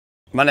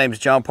My name is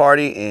Jon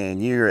Pardi,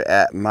 and you're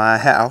at my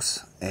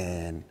house,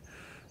 and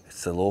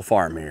it's a little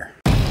farm here.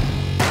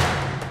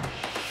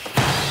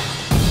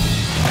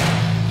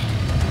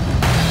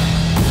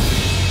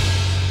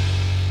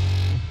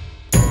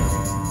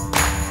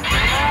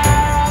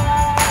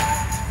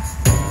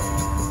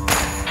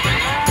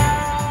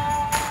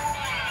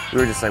 We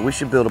were just like, we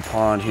should build a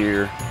pond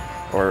here,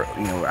 or,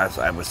 you know,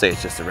 I would say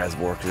it's just a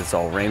reservoir because it's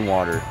all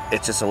rainwater.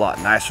 It's just a lot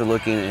nicer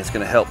looking, and it's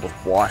going to help with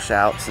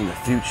washouts in the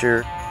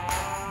future.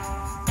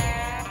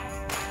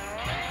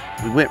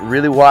 We went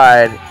really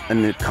wide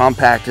and it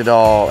compacted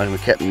all, and we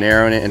kept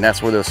narrowing it, and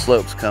that's where those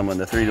slopes come in,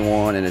 the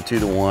 3-to-1 and the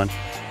 2-to-1,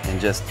 and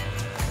just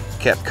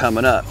kept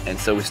coming up. And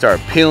so we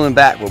started peeling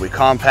back what we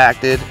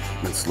compacted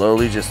and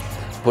slowly just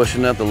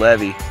pushing up the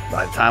levee.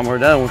 By the time we're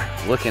done,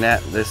 we're looking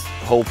at this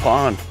whole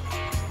pond.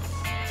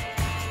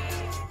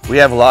 We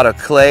have a lot of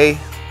clay,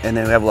 and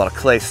then we have a lot of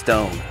clay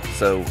stone.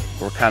 So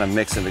we're kind of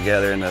mixing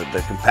together, and the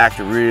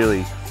compactor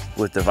really,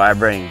 with the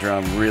vibrating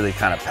drum, really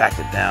kind of packed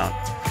it down.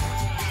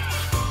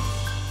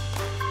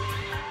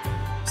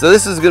 So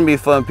this is gonna be a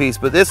fun piece,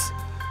 but this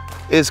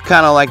is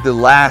kind of like the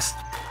last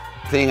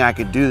thing I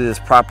could do to this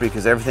property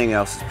because everything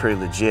else is pretty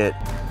legit.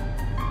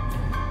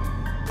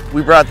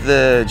 We brought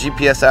the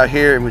GPS out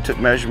here and we took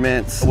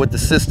measurements. With the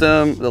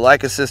system, the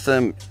Leica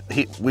system,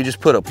 we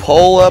just put a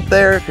pole up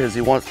there because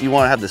you want to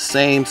have the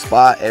same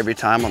spot every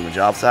time on the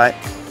job site.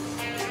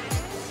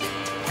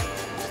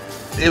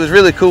 It was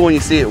really cool when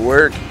you see it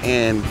work,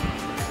 and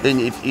then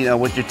you know,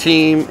 with your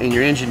team and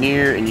your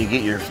engineer, and you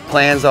get your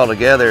plans all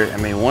together. I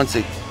mean, once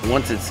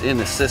it's in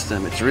the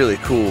system, it's really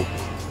cool.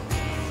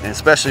 And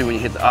especially when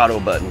you hit the auto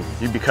button,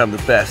 you become the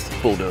best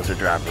bulldozer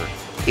driver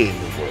in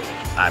the world.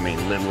 I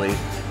mean, literally,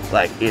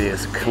 like, it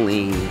is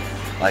clean.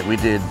 Like, we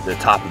did the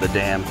top of the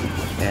dam,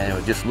 and it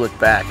would just look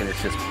back, and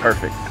it's just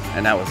perfect.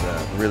 And that was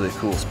a really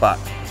cool spot.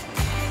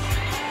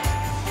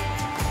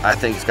 I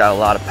think it's got a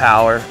lot of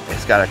power.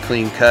 It's got a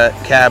clean cut.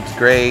 Cab's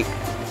great.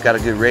 It's got a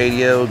good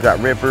radio. Got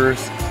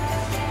rippers.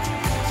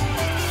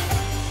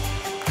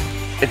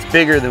 It's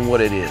bigger than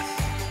what it is,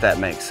 if that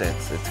makes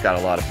sense. It's got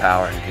a lot of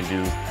power and can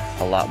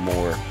do a lot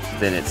more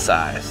than its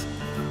size.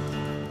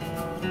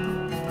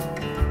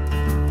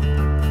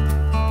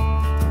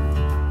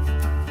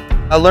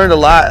 I learned a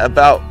lot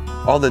about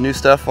all the new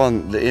stuff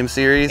on the M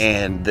series,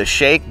 and the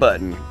shake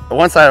button.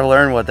 Once I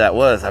learned what that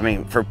was, I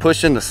mean, for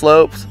pushing the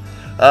slopes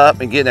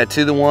up and getting that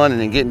 2-to-1 and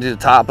then getting to the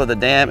top of the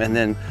dam and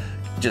then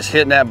just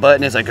hitting that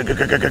button, it's like,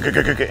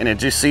 and then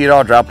just see it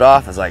all dropped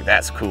off. It's like,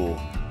 that's cool.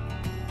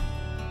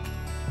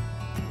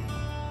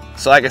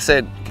 So like I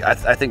said,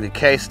 I think the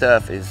K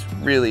stuff is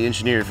really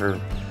engineered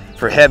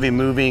for heavy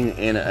moving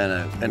in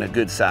a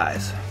good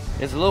size.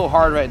 It's a little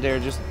hard right there,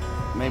 just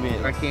maybe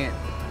I can't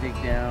dig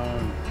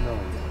down. No.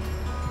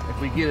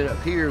 If we get it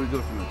up here, we go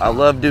from the top. I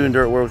love doing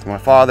dirt work with my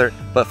father,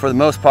 but for the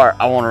most part,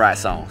 I want to write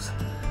songs.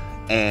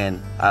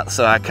 And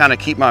so I kind of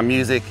keep my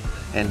music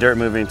and dirt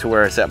moving to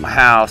where it's at my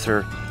house,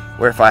 or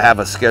where if I have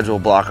a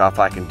scheduled block off,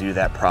 I can do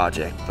that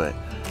project. But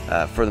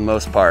for the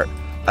most part,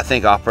 I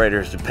think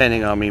operators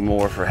depending on me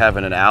more for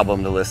having an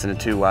album to listen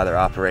to while they're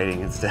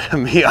operating instead of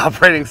me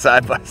operating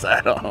side by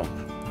side on them.